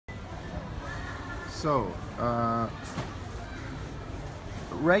So,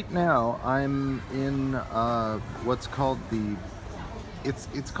 right now I'm in what's called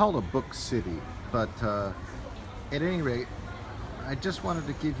it's called a book city, but at any rate, I just wanted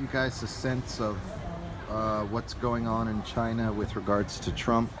to give you guys a sense of what's going on in China with regards to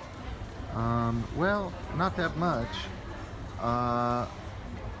Trump. Well, not that much.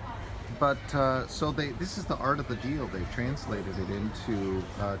 This is the art of the deal. They've translated it into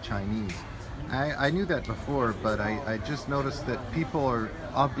Chinese. I knew that before, but I just noticed that people are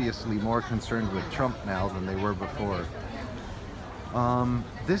obviously more concerned with Trump now than they were before.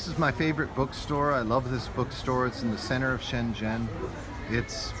 This is my favorite bookstore. I love this bookstore. It's in the center of Shenzhen.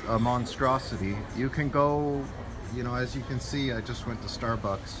 It's a monstrosity. You can go, as you can see, I just went to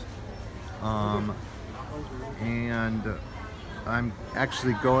Starbucks. And I'm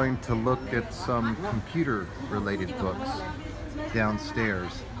actually going to look at some computer related books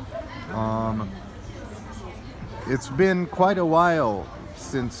downstairs. It's been quite a while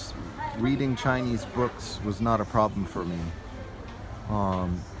since reading Chinese books was not a problem for me.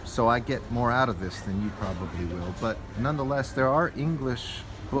 So I get more out of this than you probably will, but nonetheless there are English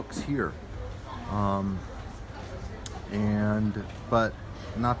books here. But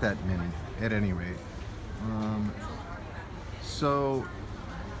not that many at any rate. So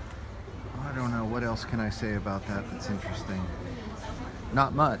I don't know, what else can I say about that that's interesting?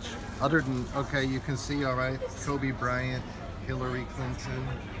 Not much, other than, okay, you can see, all right, Kobe Bryant, Hillary Clinton.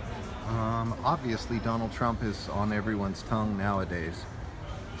 Obviously Donald Trump is on everyone's tongue nowadays,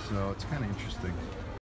 so it's kind of interesting.